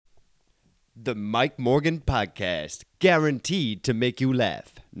The Mike Morgan Podcast, guaranteed to make you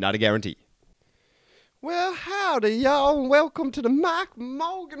laugh. Not a guarantee. Well, howdy, y'all, and welcome to the Mike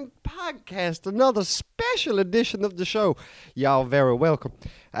Morgan Podcast, another special edition of the show. Y'all very welcome.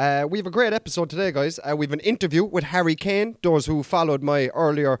 We have a great episode today, guys. We have an interview with Harry Kane. Those who followed my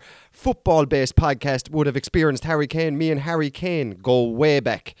earlier football-based podcast would have experienced Harry Kane. Me and Harry Kane go way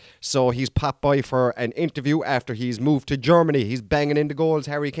back. So he's popped by for an interview after he's moved to Germany. He's banging in the goals,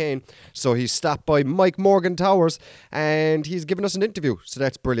 Harry Kane. So he's stopped by Mike Morgan Towers and he's given us an interview. So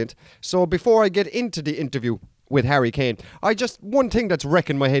that's brilliant. So before I get into the interview with Harry Kane, one thing that's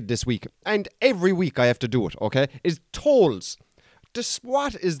wrecking my head this week, and every week I have to do it, okay, is tolls.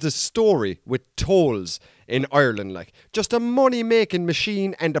 What is the story with tolls in Ireland like? Just a money-making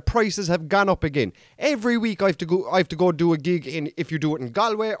machine, and the prices have gone up again. Every week I have to go do a gig if you do it in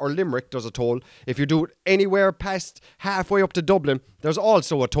Galway or Limerick, there's a toll. If you do it anywhere past halfway up to Dublin, there's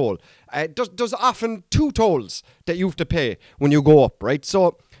also a toll. There's often two tolls that you have to pay when you go up, right?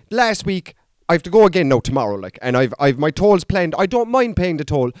 So last week I have to go again now tomorrow, and I've my tolls planned. I don't mind paying the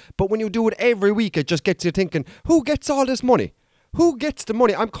toll, but when you do it every week, it just gets you thinking, who gets all this money? Who gets the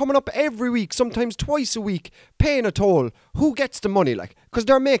money? I'm coming up every week, sometimes twice a week, paying a toll. Who gets the money, Because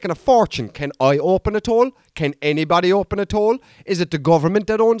they're making a fortune. Can I open a toll? Can anybody open a toll? Is it the government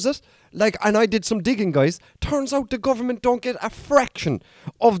that owns it? And I did some digging, guys. Turns out the government don't get a fraction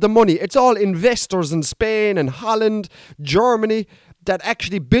of the money. It's all investors in Spain and Holland, Germany, that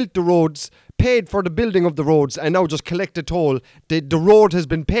actually built the roads, paid for the building of the roads, and now just collect a toll. The road has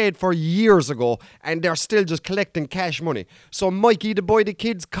been paid for years ago, and they're still just collecting cash money. So Mikey, the boy, the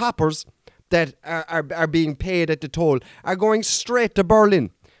kids, coppers that are being paid at the toll are going straight to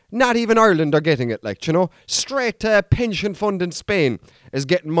Berlin. Not even Ireland are getting it, straight to a pension fund in Spain is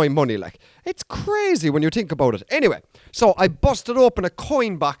getting my money, It's crazy when you think about it. Anyway, so I busted open a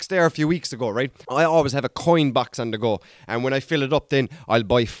coin box there a few weeks ago, right? I always have a coin box on the go, and when I fill it up then, I'll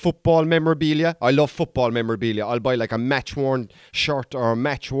buy football memorabilia. I love football memorabilia. I'll buy a match-worn shirt or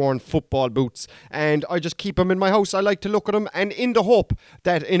match-worn football boots, and I just keep them in my house. I like to look at them, and in the hope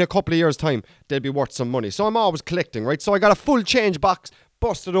that in a couple of years' time, they'll be worth some money. So I'm always collecting, right? So I got a full change box,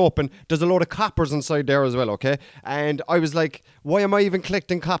 busted open. There's a load of coppers inside there as well, okay? And I was like, why am I even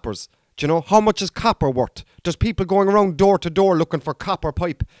collecting coppers? Do you know, how much is copper worth? There's people going around door to door looking for copper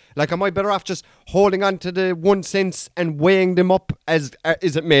pipe. Am I better off just holding on to the 1 cent and weighing them up as,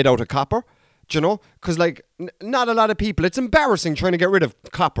 is it made out of copper? Do you know? Because, not a lot of people, it's embarrassing trying to get rid of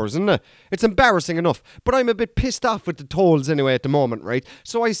coppers, isn't it? It's embarrassing enough. But I'm a bit pissed off with the tolls anyway at the moment, right?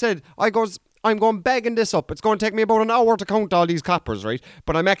 So I said, I'm going bagging this up. It's going to take me about an hour to count all these coppers, right?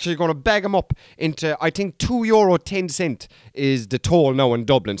 But I'm actually going to bag them up into, I think, €2.10 is the toll now in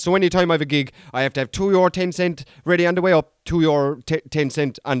Dublin. So anytime I have a gig, I have to have €2.10 ready on the way up,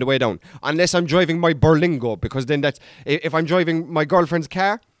 €2.10 on the way down. Unless I'm driving my Berlingo, because then if I'm driving my girlfriend's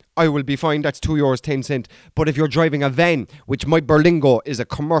car, I will be fine, that's €2.10. But if you're driving a van, which my Berlingo is a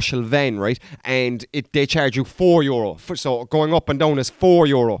commercial van, right? And they charge you €4. So going up and down is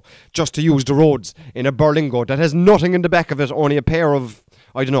 €4 just to use the roads in a Berlingo that has nothing in the back of it, only a pair of,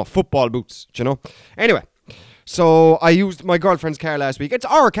 football boots, do you know? Anyway, so I used my girlfriend's car last week. It's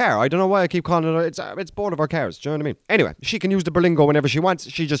our car. I don't know why I keep calling it. It's both of our cars. Do you know what I mean? Anyway, she can use the Berlingo whenever she wants.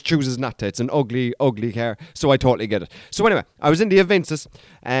 She just chooses not to. It's an ugly, ugly car. So I totally get it. So anyway, I was in the Aventus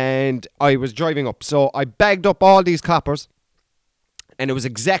and I was driving up. So I bagged up all these coppers and it was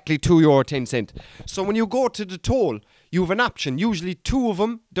exactly €2.10. So when you go to the toll, you have an option. Usually two of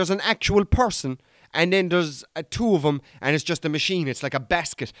them, there's an actual person. And then there's two of them, and it's just a machine. It's like a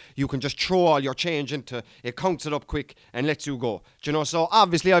basket. You can just throw all your change into. It counts it up quick and lets you go. Do you know? So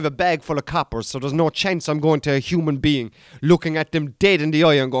obviously I have a bag full of coppers, so there's no chance I'm going to a human being looking at them dead in the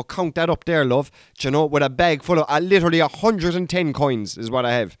eye and go, count that up there, love. Do you know? With a bag full of literally 110 coins is what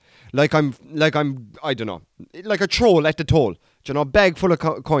I have. Like I'm, I don't know, like a troll at the toll. Do you know, bag full of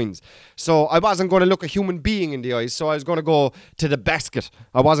coins. So I wasn't going to look a human being in the eyes, so I was going to go to the basket.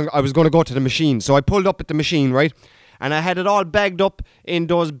 I was going to go to the machine. So I pulled up at the machine, right? And I had it all bagged up in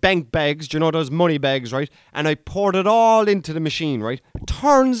those bank bags, do you know, those money bags, right? And I poured it all into the machine, right?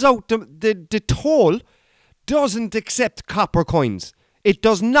 Turns out the toll doesn't accept copper coins. It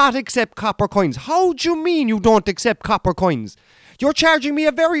does not accept copper coins. How do you mean you don't accept copper coins? You're charging me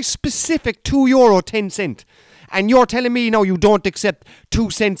a very specific €2.10. And you're telling me now you don't accept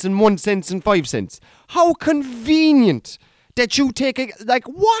 2 cents and 1 cent and 5 cents. How convenient that you take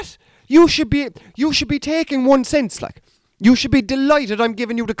what? You should be taking 1 cent, You should be delighted I'm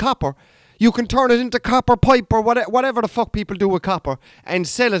giving you the copper. You can turn it into copper pipe or whatever the fuck people do with copper and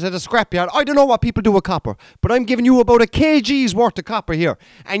sell it at a scrapyard. I don't know what people do with copper, but I'm giving you about a kg's worth of copper here,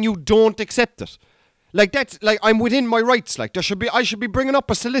 and you don't accept it. Like, that's, like, I'm within my rights. Like, I should be bringing up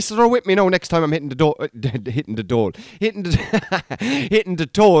a solicitor with me now next time I'm hitting the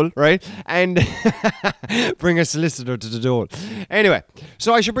toll, right? And bring a solicitor to the toll. Anyway,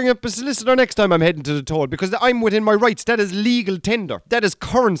 so I should bring up a solicitor next time I'm heading to the toll, because I'm within my rights. That is legal tender. That is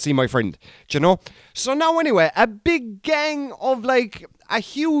currency, my friend. Do you know? So now, anyway, a big gang of, like, a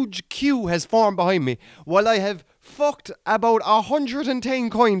huge queue has formed behind me while I have fucked about 110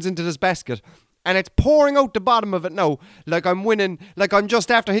 coins into this basket. And it's pouring out the bottom of it now, like I'm winning, like I'm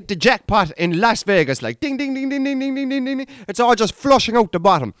just after hit the jackpot in Las Vegas, like ding, ding, ding, ding, ding, ding, ding, ding, ding. It's all just flushing out the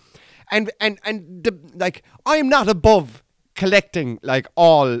bottom. And like, I'm not above collecting, like,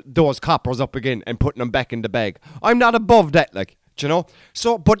 all those coppers up again and putting them back in the bag. I'm not above that, like, do you know?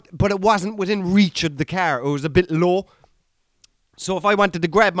 So, but it wasn't within reach of the car. It was a bit low. So if I wanted to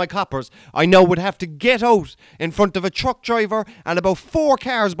grab my coppers, I now would have to get out in front of a truck driver and about 4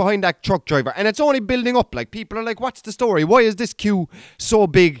 cars behind that truck driver. And it's only building up. Like, people are like, what's the story? Why is this queue so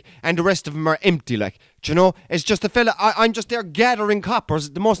big and the rest of them are empty? Like, do you know? It's just a fella. I'm just there gathering coppers.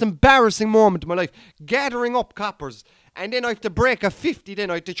 The most embarrassing moment of my life. Gathering up coppers. And then I have to break a 50,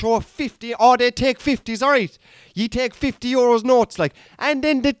 then I have to throw a 50. Oh, they take 50s, alright. You take 50 euros notes, like. And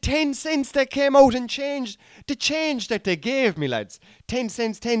then the 10 cents that came out and changed, the change that they gave me, lads. 10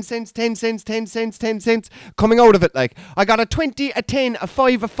 cents, 10 cents, 10 cents, 10 cents, 10 cents, coming out of it, like. I got a 20, a 10, a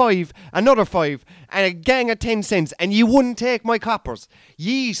 5, a 5, another 5, and a gang of 10 cents, and you wouldn't take my coppers.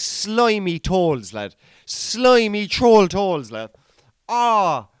 Ye slimy tolls, lad. Slimy troll tolls, lad.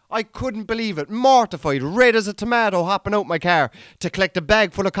 Ah. I couldn't believe it. Mortified, red as a tomato, hopping out my car to collect a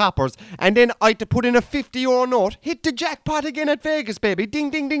bag full of coppers. And then I had to put in a 50 euro note. Hit the jackpot again at Vegas, baby. Ding,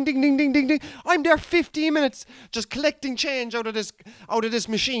 ding, ding, ding, ding, ding, ding, ding. I'm there 15 minutes just collecting change out of this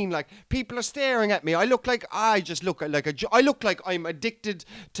machine. Like, people are staring at me. I look like I look like I'm addicted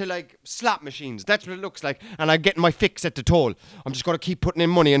to, like, slot machines. That's what it looks like. And I'm getting my fix at the toll. I'm just going to keep putting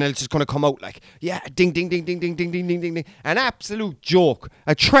in money and it's just going to come out like, yeah, ding, ding, ding, ding, ding, ding, ding, ding, ding, ding. An absolute joke.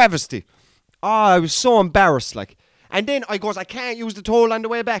 A travesty. I was so embarrassed, like. And then I can't use the toll on the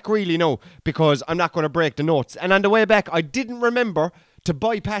way back, really, no, because I'm not going to break the notes. And on the way back, I didn't remember to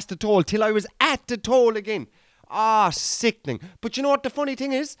bypass the toll till I was at the toll again. Sickening. But you know what the funny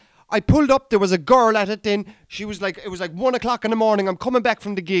thing is? I pulled up, there was a girl at it then. She was like, it was like 1 o'clock in the morning. I'm coming back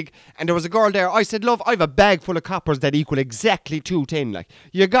from the gig and there was a girl there. I said, love, I have a bag full of coppers that equal exactly 210, like.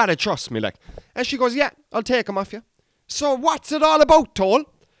 You gotta trust me, like. And she goes, yeah, I'll take them off you. So what's it all about, toll?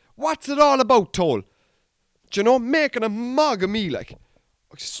 What's it all about, toll? Do you know, making a mug of me, like.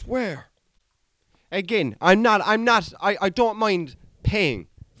 I swear. Again, I don't mind paying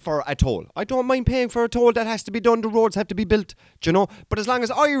for a toll. I don't mind paying for a toll that has to be done. The roads have to be built, do you know? But as long as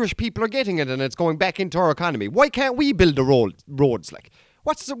Irish people are getting it and it's going back into our economy, why can't we build the roads, like?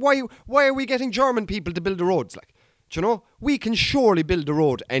 Why are we getting German people to build the roads, like? Do you know? We can surely build a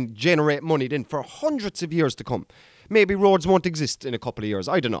road and generate money then for hundreds of years to come. Maybe roads won't exist in a couple of years.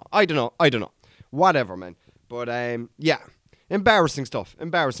 I don't know. Whatever, man. But, yeah. Embarrassing stuff.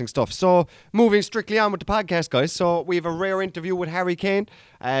 So, moving strictly on with the podcast, guys. So, we have a rare interview with Harry Kane.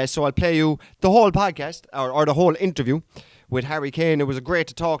 So, I'll play you the whole podcast, or the whole interview with Harry Kane. It was great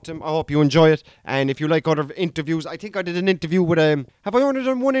to talk to him. I hope you enjoy it. And if you like other interviews, I think I did an interview with have I only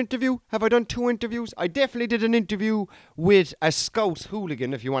done one interview? Have I done 2 interviews? I definitely did an interview with a Scouse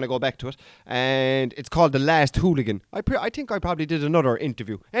hooligan, if you want to go back to it. And it's called The Last Hooligan. I think I probably did another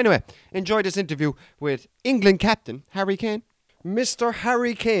interview. Anyway, enjoy this interview with England captain Harry Kane. Mr.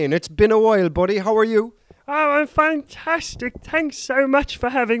 Harry Kane, it's been a while, buddy. How are you? Oh, I'm fantastic. Thanks so much for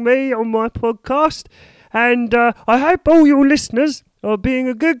having me on my podcast. And I hope all your listeners are being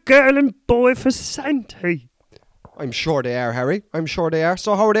a good girl and boy for Santi. I'm sure they are, Harry. I'm sure they are.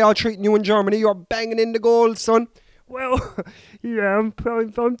 So how are they all treating you in Germany? You're banging in the goals, son. Well, yeah, I'm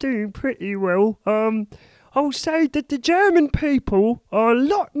doing pretty well. I'll say that the German people are a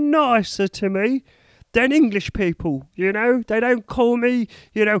lot nicer to me than English people, you know? They don't call me,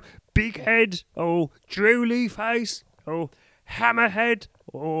 big head or drooly face or hammerhead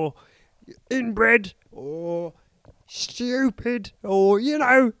or inbred or stupid or,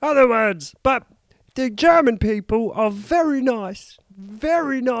 other words. But the German people are very nice,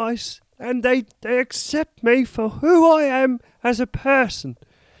 and they accept me for who I am as a person.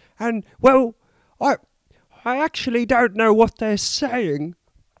 And, well, I actually don't know what they're saying,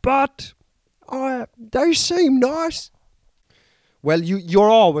 but they seem nice. Well, you're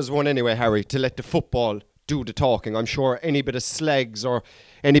always one anyway, Harry, to let the football do the talking. I'm sure any bit of slags or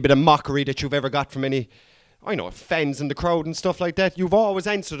any bit of mockery that you've ever got from any, fans in the crowd and stuff like that, you've always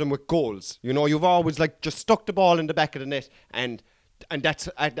answered them with goals. You've always just stuck the ball in the back of the net, and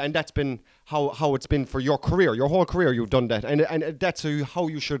that's been how it's been for your career, your whole career. You've done that, and that's how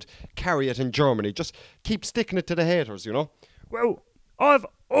you should carry it in Germany. Just keep sticking it to the haters. Well, I've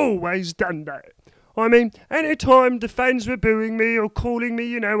always done that. I mean, any time the fans were booing me or calling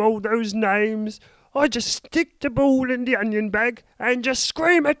me, all those names, I just stick the ball in the onion bag and just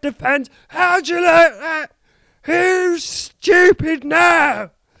scream at the fans, "How'd you like that? Who's stupid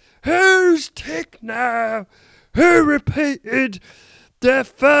now? Who's tick now? Who repeated their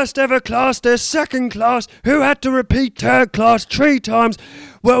first ever class, their second class? Who had to repeat third class 3 times?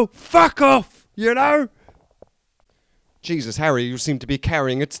 Well, fuck off, Jesus, Harry, you seem to be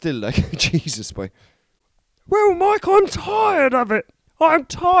carrying it still, Jesus, boy. Well, Mike, I'm tired of it. I'm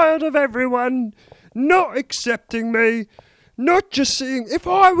tired of everyone not accepting me, not just seeing. If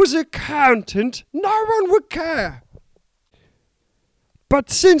I was accountant, no one would care. But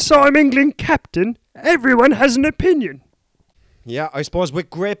since I'm England captain, everyone has an opinion. Yeah, I suppose with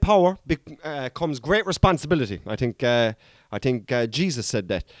great power comes great responsibility. I think Jesus said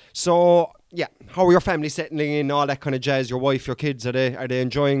that. So, yeah, how are your family settling in, all that kind of jazz? Your wife, your kids, are they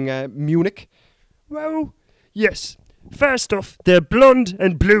enjoying Munich? Well, yes. First off, they're blonde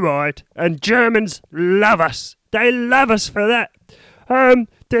and blue-eyed, and Germans love us. They love us for that.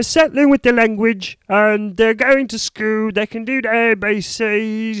 They're settling with the language, and they're going to school. They can do the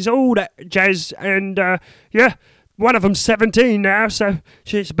ABCs, all that jazz, and one of them's 17 now, so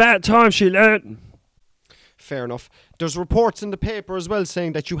it's about time she learnt. Fair enough. There's reports in the paper as well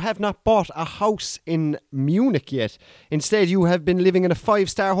saying that you have not bought a house in Munich yet. Instead, you have been living in a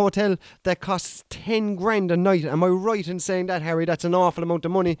 5-star hotel that costs 10 grand a night. Am I right in saying that, Harry? That's an awful amount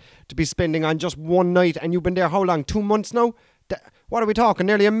of money to be spending on just one night. And you've been there how long? 2 months now? What are we talking?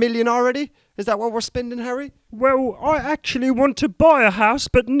 Nearly $1 million already? Is that what we're spending, Harry? Well, I actually want to buy a house,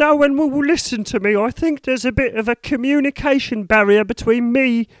 but no one will listen to me. I think there's a bit of a communication barrier between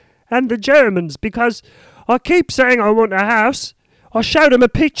me and the Germans, because I keep saying I want a house. I showed them a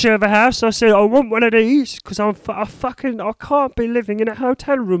picture of a house. I said I want one of these because I can't be living in a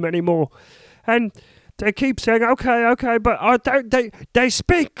hotel room anymore. And they keep saying okay, but I don't. They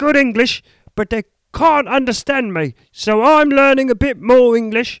speak good English, but they can't understand me. So I'm learning a bit more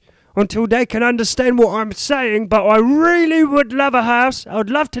English until they can understand what I'm saying. But I really would love a house. I would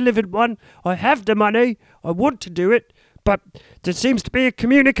love to live in one. I have the money. I want to do it. But there seems to be a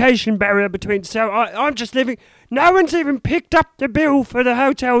communication barrier between. So I'm just living. No one's even picked up the bill for the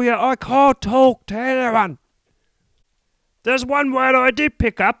hotel yet. I can't talk to anyone. There's one word I did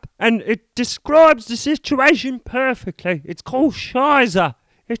pick up, and it describes the situation perfectly. It's called Scheiße.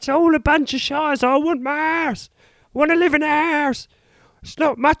 It's all a bunch of Scheiße. I want my house. I want to live in a house. It's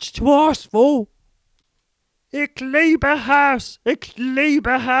not much to ask for. Ich liebe Haus. Ich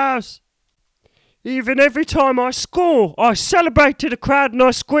liebe Haus. Even every time I score, I celebrate to the crowd and I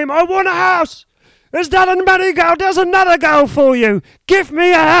scream, I want a house. There's not a money goal, there's another goal for you. Give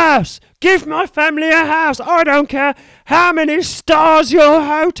me a house. Give my family a house. I don't care how many stars your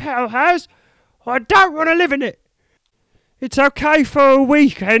hotel has. I don't want to live in it. It's okay for a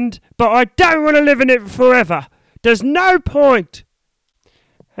weekend, but I don't want to live in it forever. There's no point.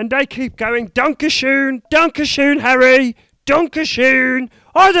 And they keep going, Dankeschön, Harry, Dankeschön.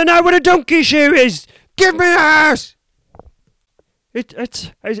 I don't know what a donkey shoe is. Give me a house.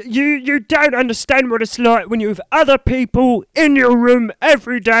 You don't understand what it's like when you have other people in your room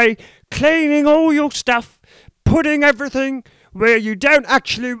every day, cleaning all your stuff, putting everything where you don't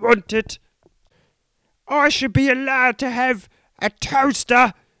actually want it. I should be allowed to have a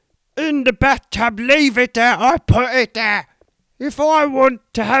toaster in the bathtub. Leave it there. I put it there. If I want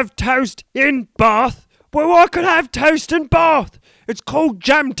to have toast in bath, well, I could have toast in bath. It's called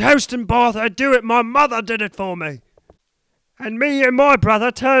jam toast in bath. I do it. My mother did it for me. And me and my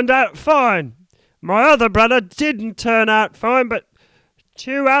brother turned out fine. My other brother didn't turn out fine, but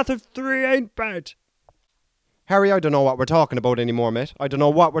 2 out of 3 ain't bad. Harry, I don't know what we're talking about anymore, mate. I don't know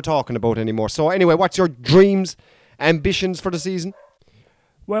what we're talking about anymore. So anyway, what's your dreams, ambitions for the season?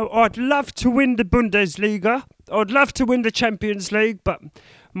 Well, I'd love to win the Bundesliga. I'd love to win the Champions League, but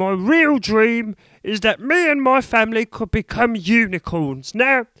my real dream is that me and my family could become unicorns.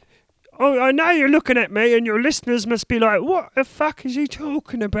 Now, I know you're looking at me and your listeners must be like, what the fuck is he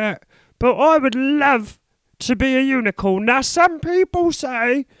talking about? But I would love to be a unicorn. Now, some people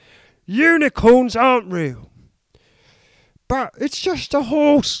say unicorns aren't real. But it's just a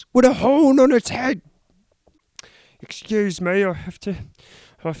horse with a horn on its head. Excuse me, I have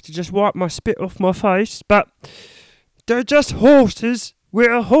I have to just wipe my spit off my face. But they're just horses with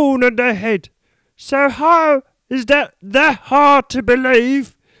a horn on their head. So how is that hard to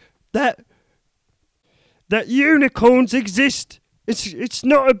believe that unicorns exist? It's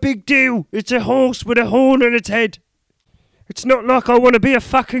not a big deal. It's a horse with a horn on its head. It's not like I want to be a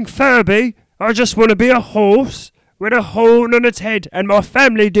fucking Furby. I just want to be a horse with a horn on its head, and my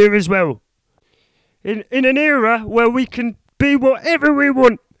family do as well. In an era where we can be whatever we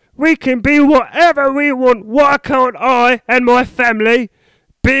want, why can't I and my family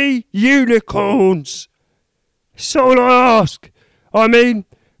be unicorns? That's all I ask. I mean,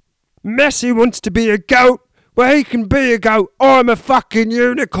 Messi wants to be a goat. Well, he can be a goat. I'm a fucking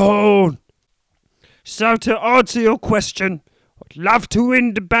unicorn. So to answer your question, I'd love to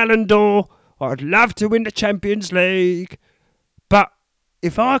win the Ballon d'Or. I'd love to win the Champions League. But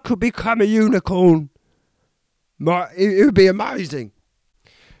if I could become a unicorn, it would be amazing.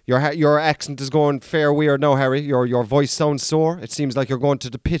 Your accent is going fair weird now, Harry. Your voice sounds sore. It seems like you're going to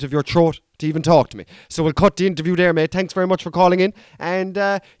the pit of your throat to even talk to me. So we'll cut the interview there, mate. Thanks very much for calling in. And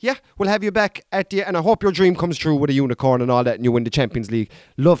we'll have you back at the... And I hope your dream comes true with a unicorn and all that and you win the Champions League.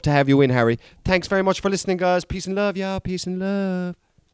 Love to have you in, Harry. Thanks very much for listening, guys. Peace and love, y'all. Peace and love.